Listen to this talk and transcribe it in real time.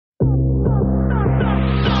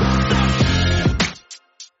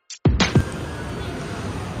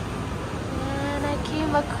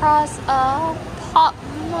across a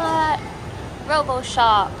POPMART Robo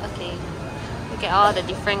Shop. Okay, look at all the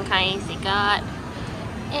different kinds they got.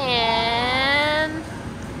 And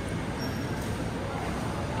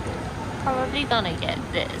probably gonna get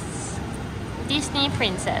this Disney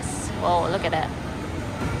princess. Whoa, look at that.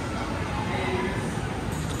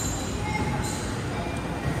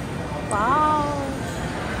 Wow,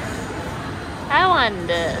 I want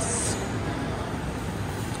this.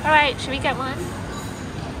 Alright, should we get one?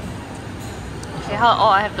 Okay, oh,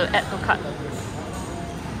 I have to add to cart.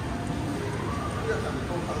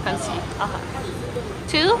 Can't see.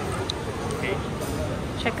 Two? Okay.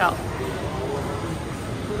 Check out.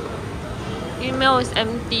 Email is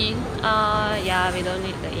empty. Yeah, we don't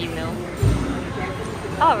need the email.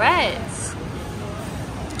 Alright.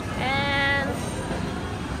 And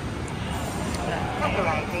okay,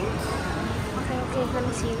 let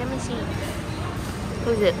me see.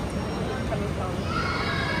 Who's it?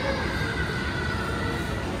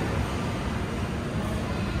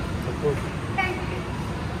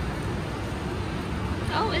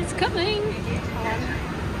 Oh, it's coming!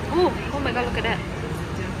 Oh my god, look at that.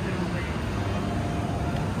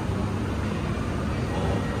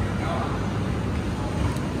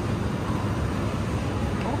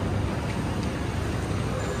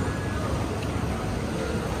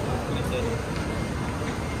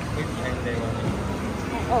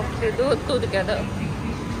 Oh, they do two together.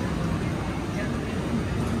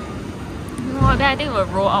 No, then I think it will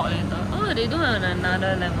roll out later. Oh, they do it on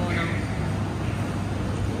another level now.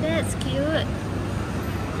 That's cute.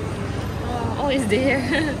 Oh, it's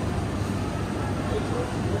there.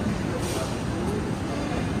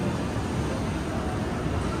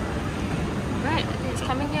 Right, it's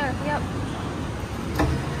coming here. Yep.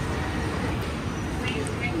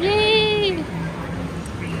 Yay!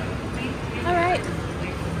 Alright.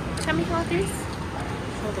 Tell me how this.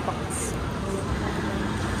 Show the box.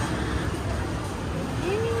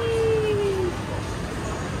 Yay!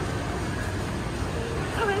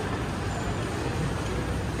 Okay.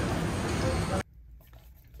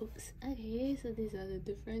 Oops. Okay, so these are the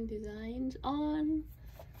different designs on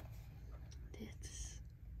this.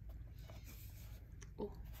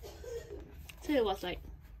 Oh. So it was like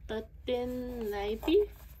 $13.90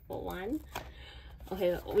 for one.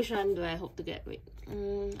 Okay, which one do I hope to get? Wait.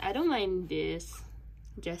 I don't mind this.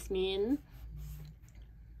 Jasmine.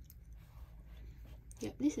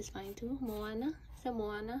 Yep, this is fine too. Moana. Is that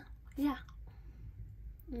Moana? Yeah.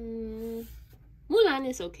 Mulan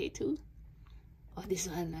is okay too. Oh, this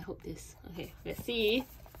one. I hope this. Okay, let's see.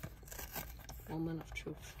 Moment of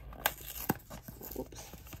truth. Oops.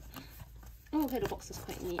 Oh, okay, the box is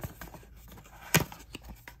quite neat.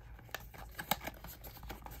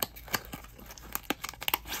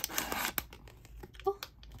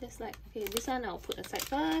 Like, okay, this one I'll put aside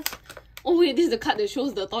first. Oh wait, this is the card that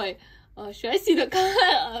shows the toy. Should I see the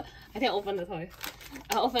card? I think I'll open the toy.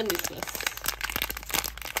 I'll open this first.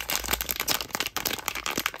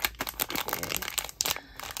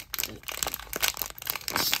 Okay.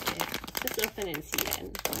 Let's open and see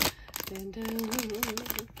then. Dun, dun.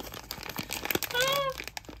 Ah!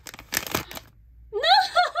 No!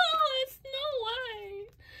 It's Snow White!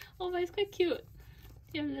 Oh, but it's quite cute.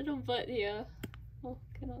 You have a little bird here. Oh,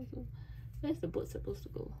 cannot zoom. Where's the boat supposed to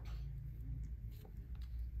go?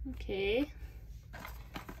 Okay.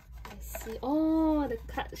 Let's see. Oh, the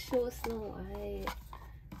card shows Snow White.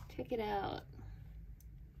 Check it out.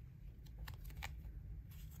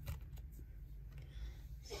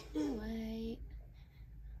 Snow White.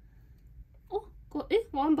 Oh,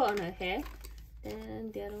 one bird on her hair.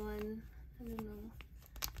 Then the other one, I don't know.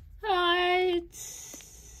 Alright.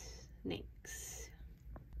 Next.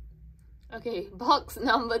 Okay, box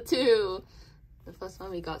number 2. The first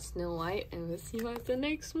one we got Snow White, and we'll see what's the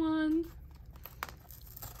next one.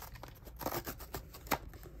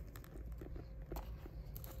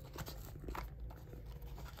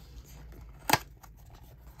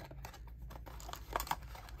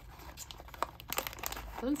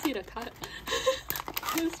 Don't see the card.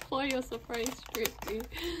 Don't spoil your surprise straight away.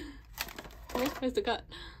 Oh, where's the card?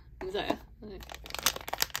 Inside. Okay.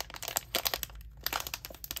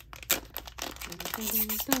 Dun,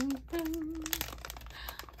 dun, dun.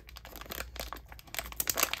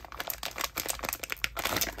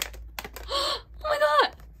 Oh my god!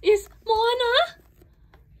 It's Moana!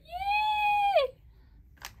 Yay!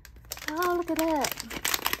 Oh, look at that!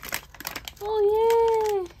 Oh,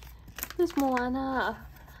 yay! This is Moana.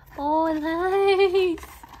 Oh, nice!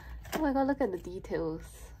 Oh my god, look at the details.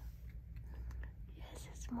 Yes,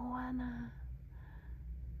 it's Moana.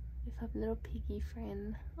 With her little piggy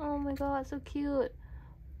friend. Oh my god, so cute.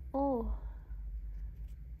 Oh.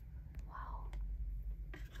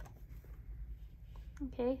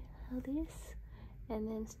 Okay, so this, and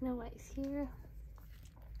then Snow White's here.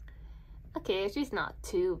 Okay, she's not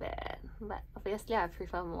too bad, but obviously I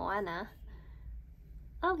prefer Moana.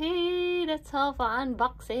 Okay, that's all for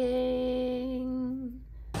unboxing.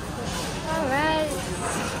 Alright,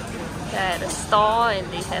 they're at the store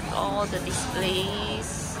and they have all the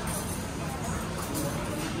displays.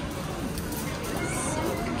 So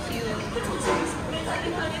cute.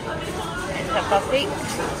 And Peppa Pig.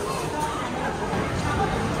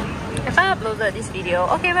 If I uploaded this video,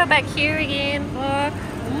 okay, we're back here again for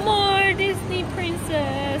more Disney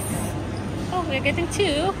Princess. Oh, we're getting 2.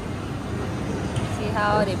 See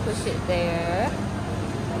how they push it there.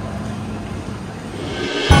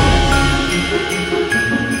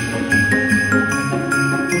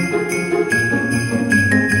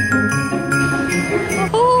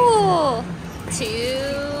 Oh, 2.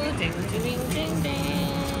 Ding, ding, ding, ding,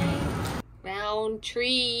 ding. Round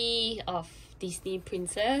 3 of Disney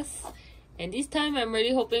Princess, and this time I'm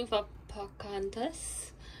really hoping for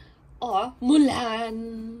Pocahontas or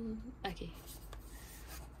Mulan. Okay,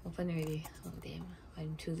 open already. Oh damn,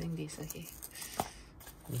 I'm choosing this. Okay,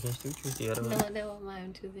 you can still choose the other one. No, never mind,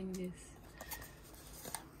 I'm choosing this.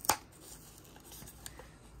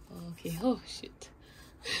 Okay, oh shit.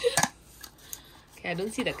 Okay, I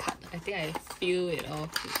don't see the card. I think I feel it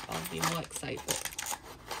off. I'll be more excited.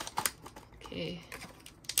 Okay.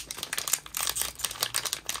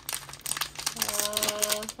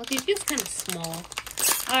 Okay, it feels kind of small.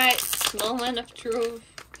 Alright, moment of truth.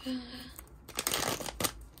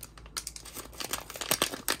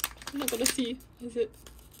 I'm not gonna see. What is it?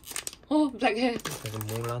 Oh, black hair. It's like a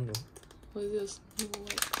Mulan though. What is this? Oh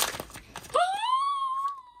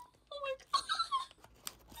my god.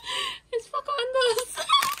 It's Pocahontas.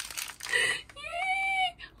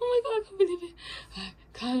 Yay! Oh my god, I can't believe it. I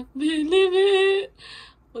can't believe it.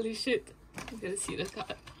 Holy shit. I'm gonna see the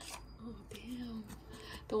card. Oh damn.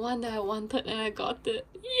 The one that I wanted and I got it.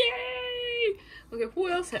 Yay! Okay, who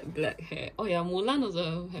else had black hair? Oh yeah, Mulan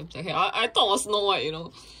also had black hair. I thought it was Snow White, you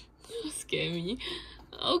know. Scare me.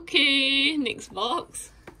 Okay, next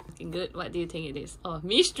box. Looking good. What do you think it is? Oh,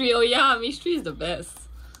 mystery. Oh yeah, mystery is the best.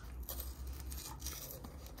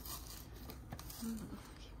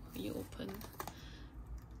 Okay, you open.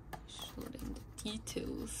 Show them the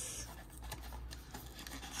details.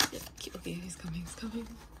 Okay, he's coming, he's coming.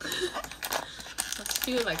 I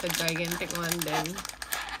feel like a gigantic one then.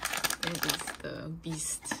 It is the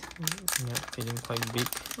beast. Yeah, feeling quite big.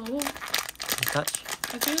 Oh. Touch.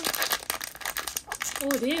 Okay.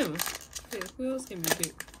 Oh damn. Okay, who else can be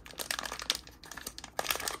big?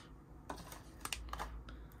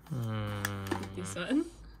 This one?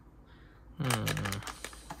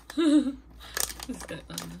 Who's that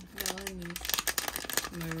one? That one is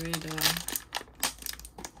Merida.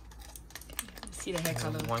 See the hair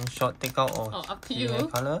color. One shot take out or up to see you. hair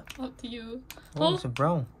color? Up to you. Oh, it's a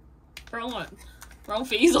brown. Brown what? Brown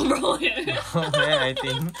face or brown hair? Brown hair, I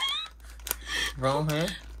think. Brown hair?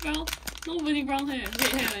 Brown? Nobody brown hair.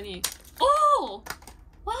 Red hair only. Oh!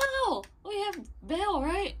 Wow! Oh, you have Belle,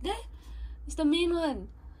 right? That is the main one.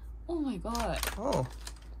 Oh my god. Oh.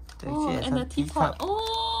 Oh, and the teapot.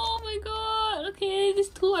 Oh my god. Okay, these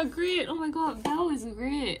 2 are great. Oh my god, Belle is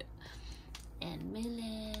great. And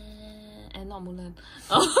Mulan. And not Mulan.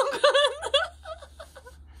 Oh god.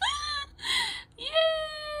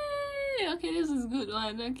 Yay! Okay, this is a good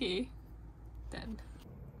one. Okay. Done.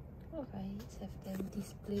 Alright, have them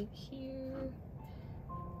displayed here.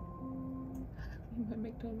 My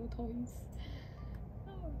McDonald's toys.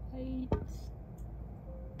 Alright.